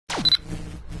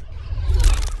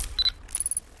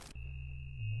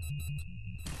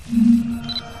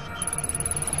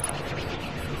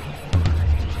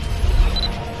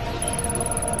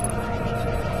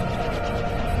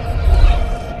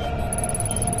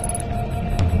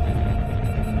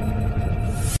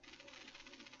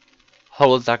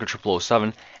Hello, it's Dr. 007,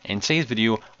 and in today's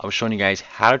video I'll be showing you guys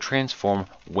how to transform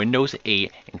Windows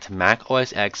 8 into Mac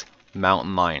OS X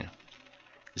Mountain Lion.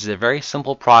 This is a very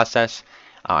simple process.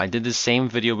 I did the same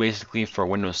video basically for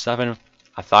Windows 7.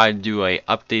 I thought I'd do a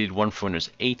updated one for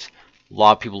Windows 8. A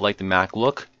lot of people like the Mac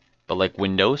look, but like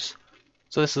Windows,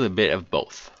 so this is a bit of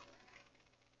both.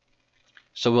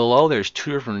 So below there's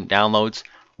two different downloads.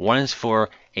 One is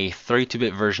for a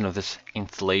 32-bit version of this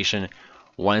installation.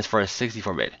 One is for a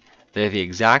 64-bit. They're the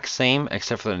exact same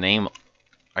except for the name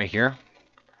right here,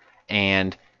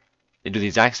 and they do the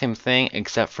exact same thing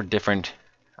except for different.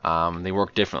 They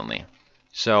work differently.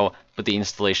 So, but the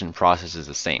installation process is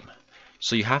the same.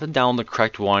 So you have to download the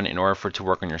correct one in order for it to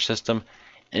work on your system.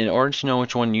 And in order to know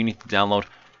which one you need to download,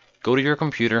 go to your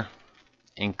computer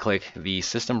and click the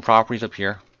system properties up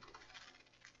here,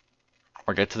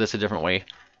 or get to this a different way.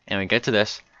 And we get to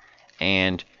this,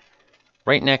 and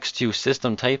right next to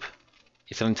system type,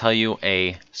 it's going to tell you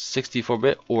a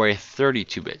 64-bit or a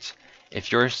 32-bit.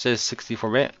 If yours says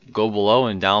 64-bit, go below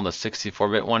and download the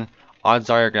 64-bit one. Odds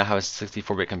are you're going to have a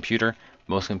 64-bit computer.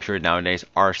 Most computers nowadays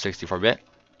are 64-bit.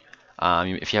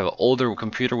 If you have an older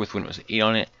computer with Windows 8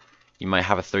 on it, you might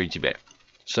have a 32-bit.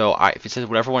 So if it says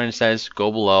whatever one it says,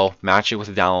 go below, match it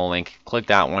with the download link, click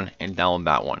that one, and download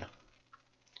that one.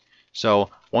 So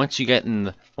once you've gotten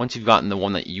the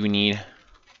one that you need,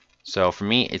 so for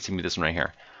me it's going to be this one right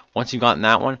here. Once you've gotten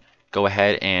that one, go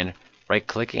ahead and right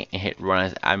click it and hit run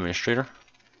as administrator.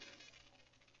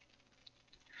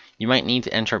 You might need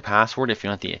to enter a password if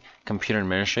you're not the computer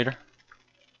administrator.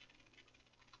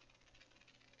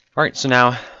 Alright, so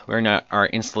now we're in our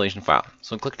installation file.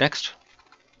 So click next.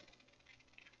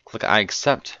 Click I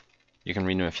accept. You can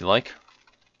read them if you like.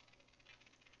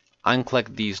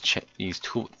 Unclick these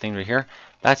tool things right here.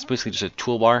 That's basically just a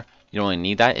toolbar. You don't really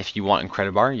need that. If you want in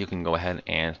credit bar, you can go ahead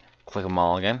and click them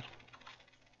all again.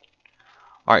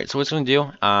 Alright, so what it's going to do,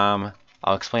 I'll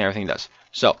explain everything it does.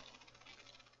 So,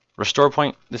 restore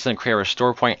point, this is going to create a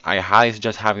restore point. I highly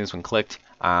suggest having this one clicked.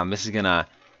 This is going to,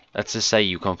 let's just say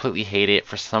you completely hate it.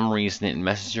 For some reason, it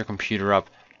messes your computer up.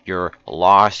 You're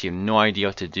lost. You have no idea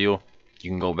what to do. You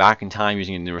can go back in time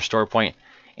using the restore point,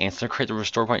 and it's going to create the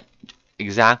restore point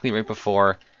exactly right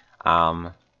before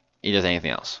it does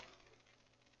anything else.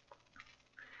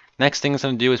 Next thing it's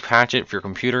going to do is patch it for your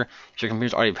computer. If your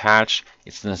computer's already patched,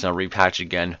 it's going to repatch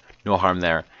again. No harm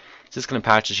there. It's just going to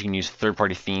patch it. You can use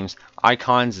third-party themes.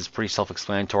 Icons is pretty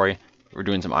self-explanatory. We're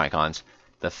doing some icons.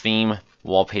 The theme,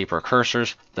 wallpaper,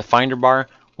 cursors, the finder bar,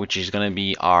 which is going to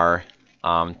be our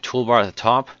toolbar at the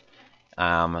top.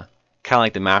 Kind of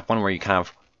like the Mac one, where you kind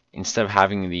of, instead of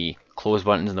having the close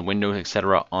buttons and the windows,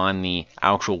 etc., on the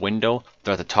actual window,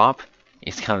 they're at the top.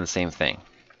 It's kind of the same thing.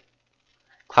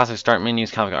 Classic start menu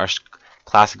is kind of like our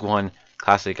classic one,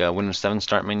 classic Windows 7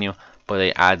 start menu, but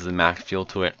it adds the Mac feel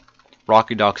to it.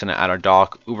 Rocky Dock's going to add our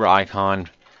dock, Uber icon,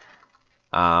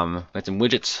 got some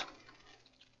widgets,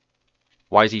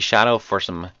 YZ shadow for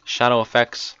some shadow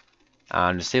effects,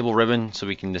 disable ribbon so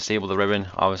we can disable the ribbon,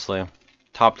 obviously,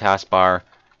 top taskbar,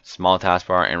 small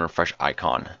taskbar, and refresh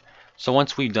icon. So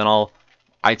once we've done all,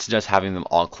 I'd suggest having them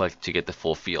all clicked to get the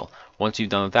full feel. Once you've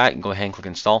done with that, go ahead and click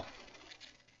install.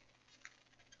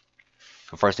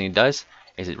 The first thing it does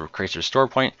is it creates a restore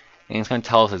point, and it's going to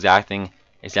tell us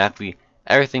exactly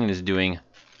everything it is doing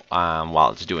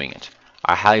while it's doing it.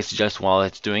 I highly suggest while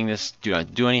it's doing this, do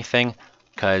not do anything,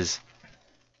 because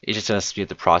it's just going to speed up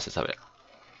the process of it.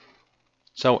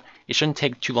 So it shouldn't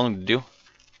take too long to do.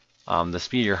 The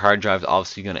speed of your hard drive is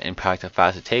obviously going to impact how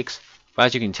fast it takes, but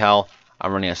as you can tell,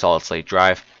 I'm running a solid state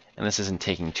drive, and this isn't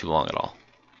taking too long at all.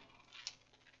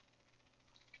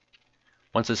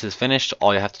 Once this is finished,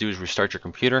 all you have to do is restart your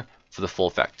computer for the full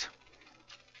effect.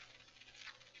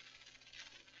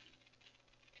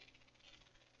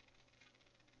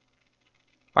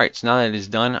 Alright, so now that it is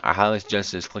done, I highly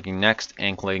suggest is clicking next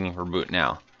and clicking reboot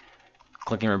now.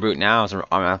 Clicking reboot now is going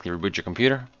to automatically reboot your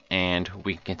computer, and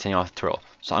we can continue off the tutorial.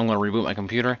 So I'm going to reboot my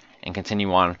computer and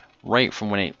continue on right from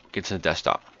when it gets to the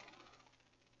desktop.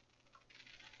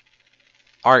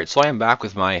 Alright, so I am back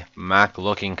with my Mac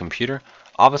looking computer.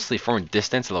 Obviously from a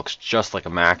distance it looks just like a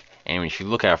Mac, and if you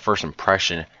look at a first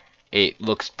impression, it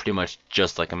looks pretty much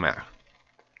just like a Mac.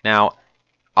 Now,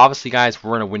 obviously guys,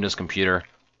 we're in a Windows computer.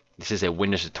 This is a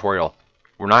Windows tutorial.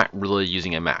 We're not really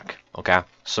using a Mac, okay?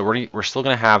 So we're still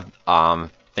going to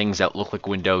have things that look like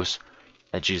Windows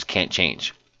that you just can't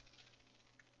change.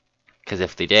 Because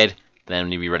if they did, then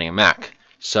we'd be running a Mac.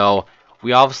 So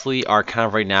we obviously are kind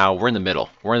of right now, we're in the middle.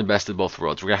 We're in the best of both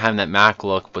worlds. We're going to have that Mac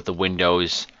look, but the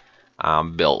Windows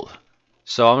build.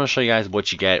 So I'm going to show you guys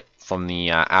what you get from the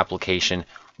application.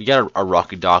 We get a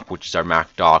Rocky dock, which is our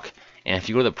Mac dock, And if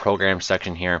you go to the program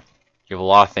section here, you have a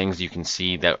lot of things you can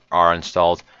see that are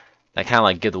installed that kind of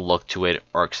like give the look to it,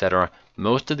 or etc.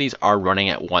 Most of these are running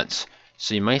at once,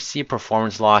 so you might see a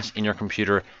performance loss in your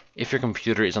computer if your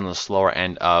computer is on the slower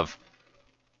end of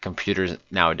computers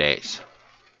nowadays.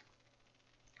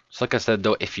 So like I said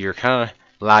though, if you're kind of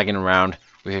lagging around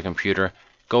with your computer,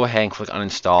 go ahead and click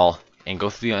uninstall and go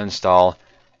through the uninstall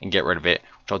and get rid of it,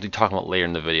 which I'll be talking about later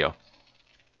in the video.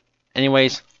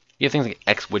 Anyways, you have things like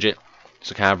Widget,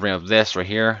 so kind of bring up this right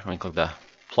here. I'm going to click the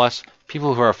plus.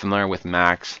 People who are familiar with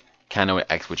Macs kind of know what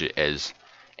Widget is,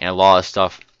 and a lot of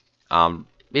stuff.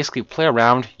 Basically, play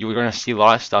around. You're going to see a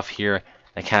lot of stuff here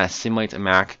that kind of simulates a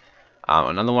Mac.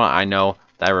 Another one I know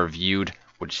that I reviewed,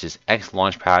 which is X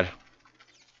Launchpad.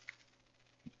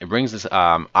 It brings this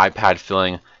iPad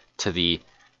feeling to the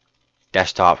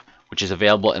desktop, which is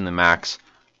available in the Macs.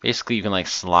 Basically, you can like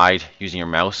slide using your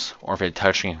mouse, or if you're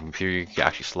touching a computer, you can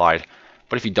actually slide.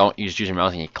 But if you don't, you just use your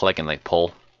mouse and you click and like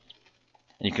pull.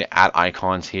 And you can add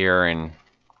icons here and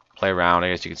play around, I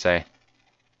guess you could say.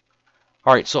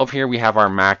 Alright, so up here we have our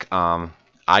Mac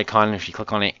icon. If you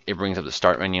click on it, it brings up the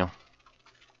start menu.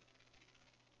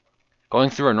 Going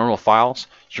through our normal files,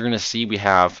 you're going to see we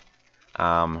have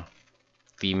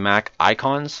the Mac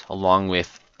icons along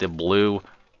with the blue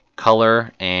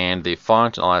color and the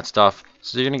font and all that stuff.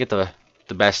 So you're going to get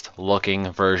the best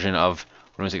looking version of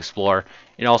Windows Explorer.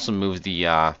 It also moves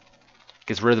the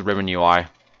gets rid of the ribbon UI,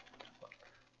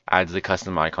 adds the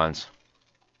custom icons.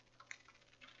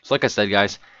 So like I said,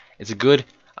 guys, it's a good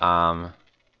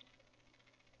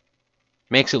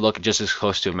makes it look just as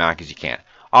close to a Mac as you can.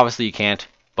 Obviously you can't,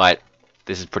 but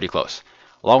this is pretty close.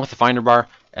 Along with the finder bar,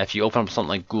 if you open up something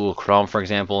like Google Chrome, for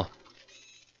example,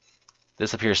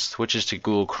 this up here switches to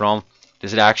Google Chrome.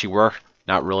 Does it actually work?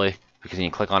 Not really, because when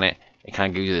you click on it, it kind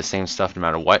of gives you the same stuff no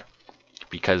matter what.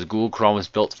 Because Google Chrome is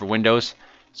built for Windows,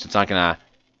 so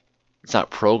it's not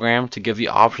programmed to give the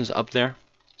options up there.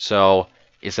 So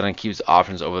it's gonna keep the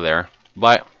options over there,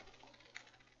 but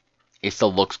it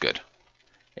still looks good,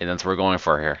 and that's what we're going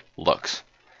for here. Looks.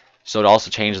 So it also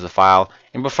changes the file,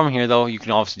 but from here though, you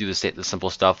can also do the simple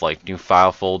stuff like new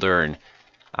file folder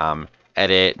and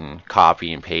edit and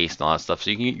copy and paste and all that stuff.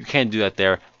 So you can do that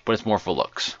there, but it's more for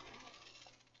looks.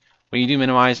 When you do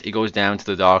minimize, it goes down to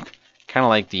the dock, kind of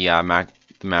like the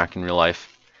Mac in real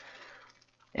life.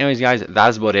 Anyways, guys,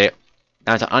 that's about it.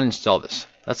 Now to uninstall this.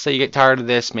 Let's say you get tired of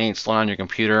this, maybe it's slow on your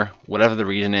computer, whatever the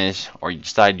reason is, or you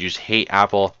decide you just hate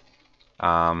Apple.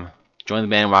 Join the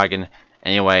bandwagon.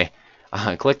 Anyway,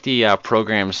 click the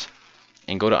programs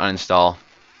and go to uninstall.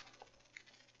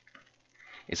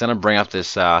 It's going to bring up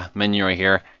this menu right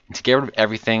here. And to get rid of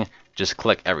everything, just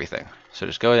click everything. So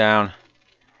just go down.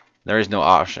 There is no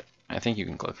option. I think you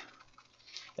can click.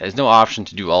 There's no option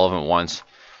to do all of them at once.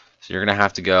 So you're going to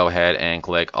have to go ahead and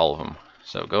click all of them.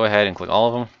 So go ahead and click all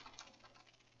of them.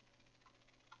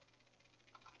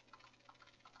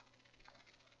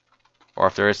 Or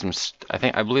if there is some,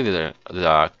 I believe there's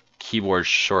a keyboard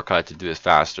shortcut to do this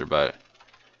faster, but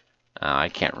I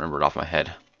can't remember it off my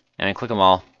head. And click them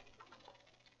all.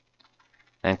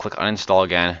 And click uninstall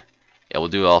again. It will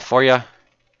do it all for you.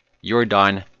 You're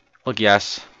done. Click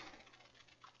yes.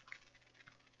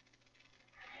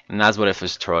 And that's what it for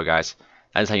this tutorial, guys.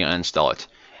 That is how you uninstall it.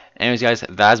 Anyways, guys,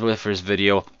 that's what it for this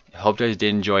video. I hope you guys did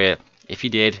enjoy it. If you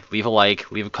did, leave a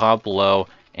like, leave a comment below,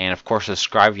 and of course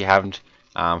subscribe if you haven't,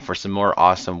 for some more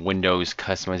awesome Windows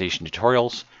customization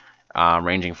tutorials,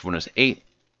 ranging from Windows 8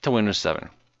 to Windows 7.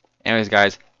 Anyways,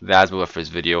 guys, that's what it for this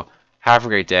video. Have a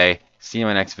great day. See you in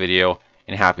my next video,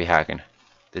 and happy hacking.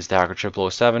 This is the Hacker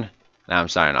 007, and I'm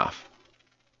signing off.